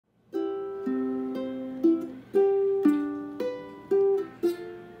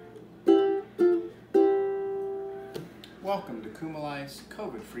Welcome to Kumalai's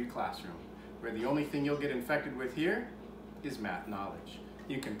COVID-free classroom, where the only thing you'll get infected with here is math knowledge.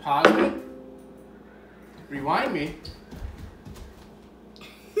 You can pause me, rewind me,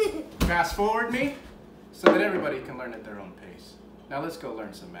 fast forward me, so that everybody can learn at their own pace. Now let's go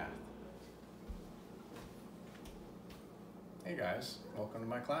learn some math. Hey guys, welcome to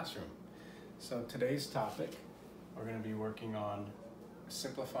my classroom. So today's topic, we're going to be working on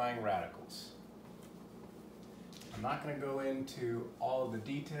simplifying radicals. I'm not going to go into all of the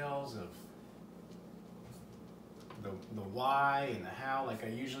details of the why and the how like I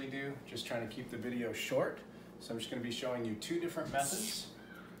usually do, just trying to keep the video short. So I'm just going to be showing you two different methods.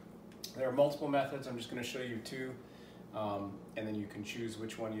 There are multiple methods, I'm just going to show you two, and then you can choose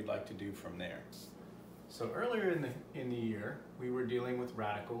which one you'd like to do from there. So earlier in the year, we were dealing with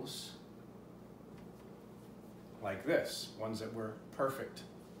radicals like this, ones that were perfect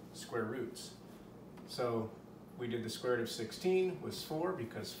square roots. So we did the square root of 16 was 4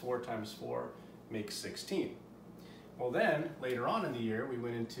 because 4 times 4 makes 16. Well then, later on in the year, we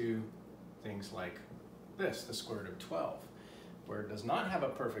went into things like this, the square root of 12, where it does not have a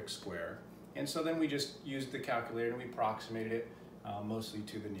perfect square. And so then we just used the calculator and we approximated it mostly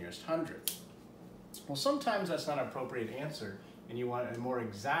to the nearest hundredth. Well, sometimes that's not an appropriate answer and you want a more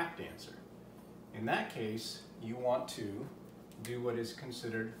exact answer. In that case, you want to do what is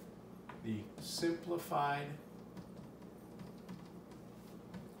considered the simplified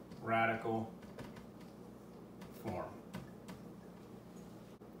radical form.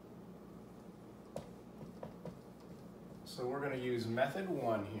 So we're going to use method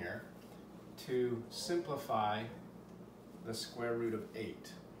 1 here to simplify the square root of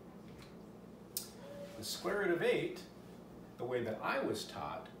 8. The square root of 8, the way that I was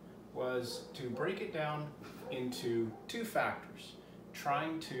taught, was to break it down into two factors,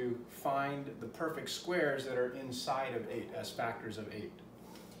 trying to find the perfect squares that are inside of 8 as factors of 8.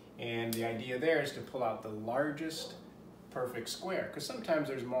 And the idea there is to pull out the largest perfect square, because sometimes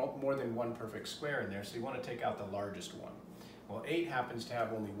there's more than one perfect square in there, so you want to take out the largest one. Well, 8 happens to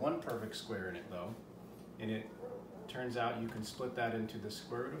have only one perfect square in it though, and it turns out you can split that into the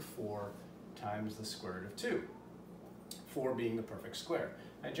square root of 4 times the square root of 2, 4 being the perfect square.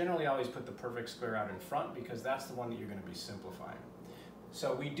 I generally always put the perfect square out in front because that's the one that you're going to be simplifying.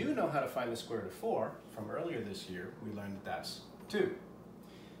 So we do know how to find the square root of 4 from earlier this year. We learned that that's 2.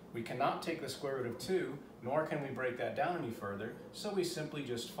 We cannot take the square root of 2, nor can we break that down any further, so we simply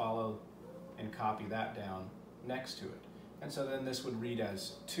just follow and copy that down next to it. And so then this would read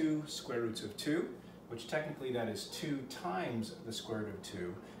as 2 square roots of 2, which technically that is 2 times the square root of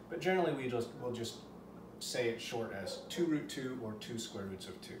 2, but generally we'll just say it short as 2 root 2 or 2 square roots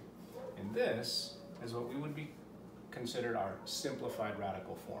of 2. And this is what we would be considered our simplified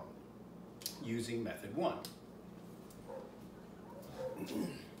radical form using method 1.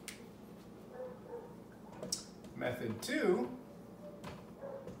 Method 2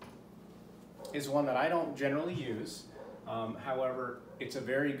 is one that I don't generally use. However, it's a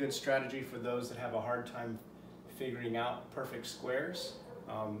very good strategy for those that have a hard time figuring out perfect squares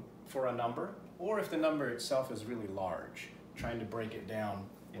for a number, or if the number itself is really large, trying to break it down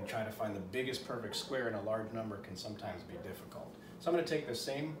and try to find the biggest perfect square in a large number can sometimes be difficult. So I'm going to take the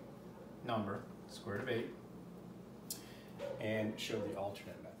same number, square root of 8, and show the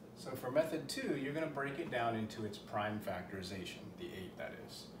alternate method. So for method 2, you're going to break it down into its prime factorization, the 8 that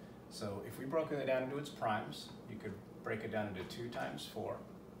is. So if we broke it down into its primes, you could break it down into 2 times 4.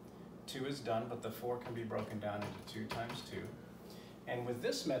 2 is done, but the 4 can be broken down into 2 times 2. And with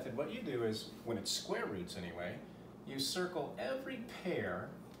this method, what you do is, when it's square roots anyway, you circle every pair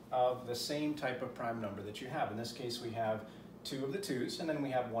of the same type of prime number that you have. In this case, we have 2 of the 2's, and then we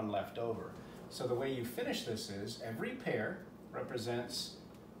have 1 left over. So the way you finish this is, every pair represents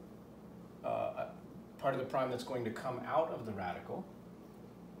part of the prime that's going to come out of the radical,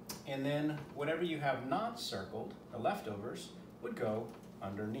 and then whatever you have not circled, the leftovers, would go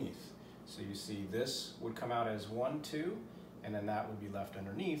underneath. So you see this would come out as 1, 2, and then that would be left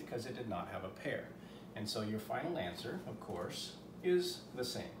underneath because it did not have a pair. And so your final answer, of course, is the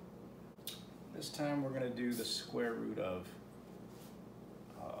same. This time we're going to do the square root of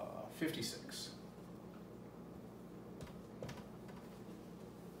 56.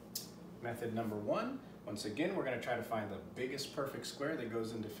 Method number 1, once again, we're going to try to find the biggest perfect square that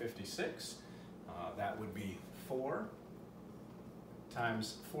goes into 56. That would be 4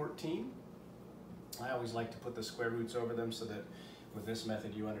 times 14. I always like to put the square roots over them so that with this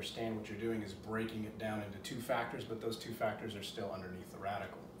method you understand what you're doing is breaking it down into 2 factors, but those 2 factors are still underneath the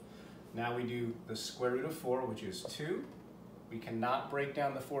radical. Now we do the square root of 4, which is 2, We cannot break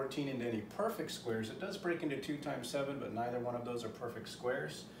down the 14 into any perfect squares. It does break into 2 times 7, but neither one of those are perfect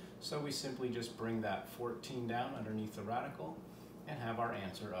squares. So we simply just bring that 14 down underneath the radical and have our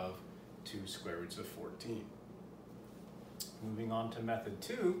answer of 2 square roots of 14. Moving on to method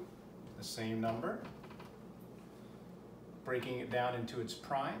 2, the same number, breaking it down into its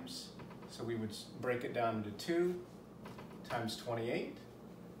primes. So we would break it down into 2 times 28.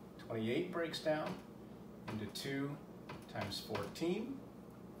 28 breaks down into 2 times 14.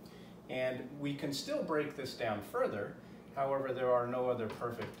 And we can still break this down further. However, there are no other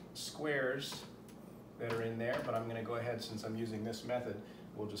perfect squares that are in there, but I'm going to go ahead, since I'm using this method,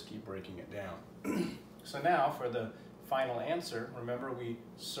 we'll just keep breaking it down. So now for the final answer, remember we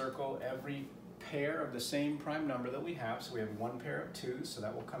circle every pair of the same prime number that we have. So we have one pair of 2s, so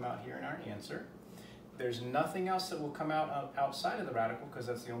that will come out here in our answer. There's nothing else that will come out outside of the radical because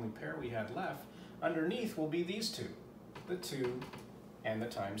that's the only pair we had left. Underneath will be these two, the 2 and the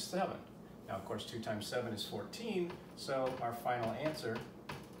times 7. Now, of course, 2 times 7 is 14, so our final answer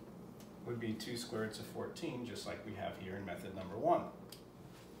would be 2 square roots of 14, just like we have here in method number 1.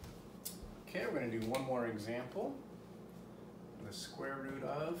 Okay, we're going to do one more example. The square root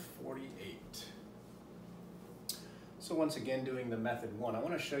of 48. So once again, doing the method 1, I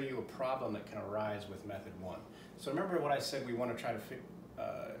want to show you a problem that can arise with method 1. So remember what I said, we want to try to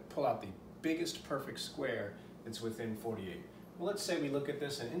pull out the biggest perfect square that's within 48. Well, let's say we look at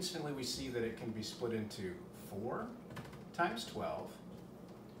this and instantly we see that it can be split into 4 times 12.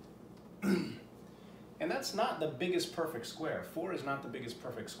 And that's not the biggest perfect square. 4 is not the biggest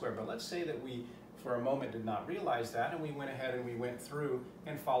perfect square, but let's say that we, for a moment, did not realize that, and we went ahead and we went through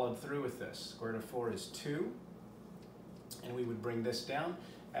and followed through with this. Square root of 4 is 2, and we would bring this down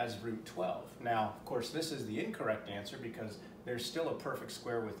as root 12. Now, of course, this is the incorrect answer because there's still a perfect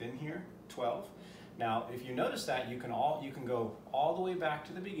square within here, 12. Now, if you notice that, you can go all the way back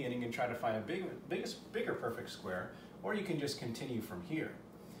to the beginning and try to find a bigger perfect square, or you can just continue from here.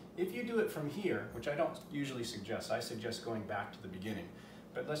 If you do it from here, which I don't usually suggest, I suggest going back to the beginning.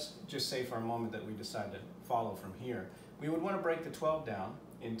 But let's just say for a moment that we decide to follow from here. We would want to break the 12 down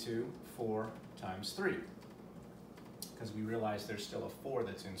into 4 times 3. Because we realize there's still a 4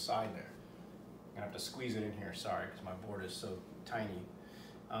 that's inside there. I'm going to have to squeeze it in here, sorry, because my board is so tiny.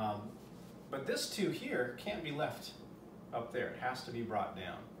 But this 2 here can't be left up there. It has to be brought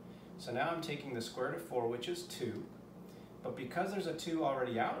down. So now I'm taking the square root of 4, which is 2. But because there's a 2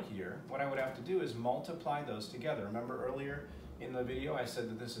 already out here, what I would have to do is multiply those together. Remember earlier in the video I said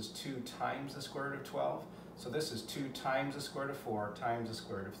that this is 2 times the square root of 12? So this is 2 times the square root of 4 times the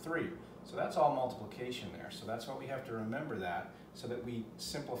square root of 3. So that's all multiplication there. So that's why we have to remember that so that we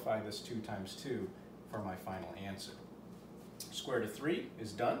simplify this 2 times 2 for my final answer. Square root of 3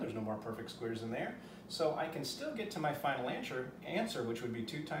 is done. There's no more perfect squares in there. So I can still get to my final answer, which would be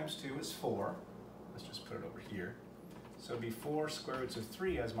 2 times 2 is 4. Let's just put it over here. So it'd be 4 square roots of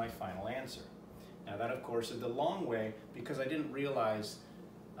 3 as my final answer. Now that, of course, is the long way because I didn't realize,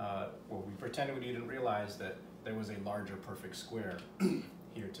 well, we pretended we didn't realize that there was a larger perfect square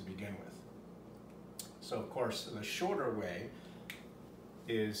here to begin with. So, of course, the shorter way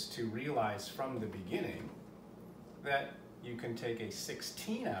is to realize from the beginning that you can take a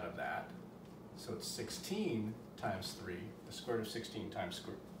 16 out of that. So it's 16 times 3, the square root of 16 times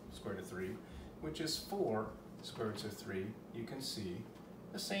square root of 3, which is 4 square roots of 3. You can see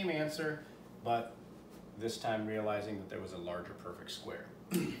the same answer, but this time realizing that there was a larger perfect square.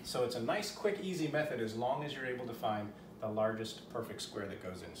 So it's a nice, quick, easy method as long as you're able to find the largest perfect square that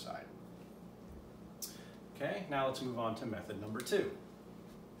goes inside. Okay, now let's move on to method number 2.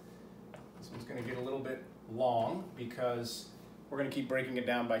 This one's going to get a little bit long because we're going to keep breaking it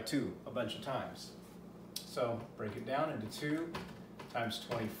down by 2 a bunch of times. So break it down into 2 times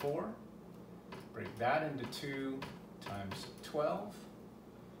 24. Break that into 2 times 12.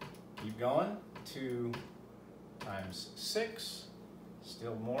 Keep going. 2 times 6,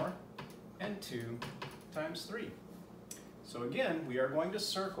 still more, and 2 times 3. So again, we are going to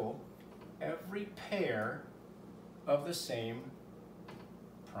circle every pair of the same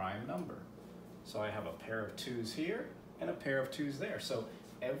prime number. So I have a pair of 2's here and a pair of 2's there. So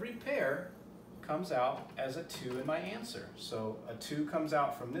every pair comes out as a 2 in my answer. So a 2 comes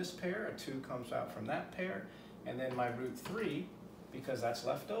out from this pair, a 2 comes out from that pair, and then my root 3, because that's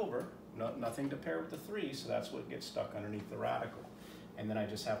left over, nothing to pair with the 3, so that's what gets stuck underneath the radical. And then I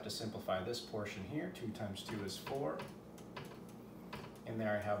just have to simplify this portion here. 2 times 2 is 4. And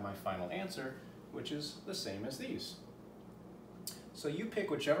there I have my final answer, which is the same as these. So you pick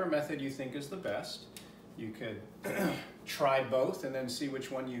whichever method you think is the best. You could try both and then see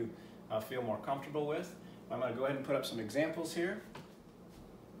which one you feel more comfortable with. I'm going to go ahead and put up some examples here.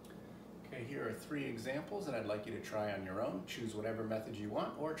 Okay, here are 3 examples that I'd like you to try on your own. Choose whatever method you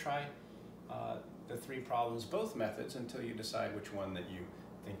want, or try the 3 problems, both methods, until you decide which one that you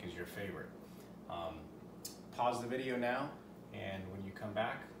think is your favorite. Pause the video now, and when you come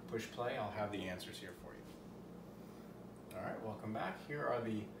back, push play. I'll have the answers here for you. All right, welcome back. Here are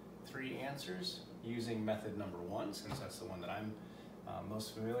the 3 answers using method number 1, since that's the one that I'm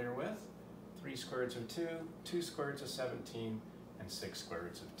most familiar with. 3 square roots of 2, 2 square roots of 17, and 6 square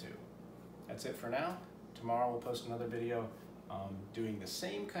roots of 2. That's it for now. Tomorrow we'll post another video doing the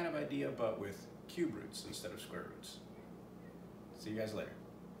same kind of idea, but with cube roots instead of square roots. See you guys later.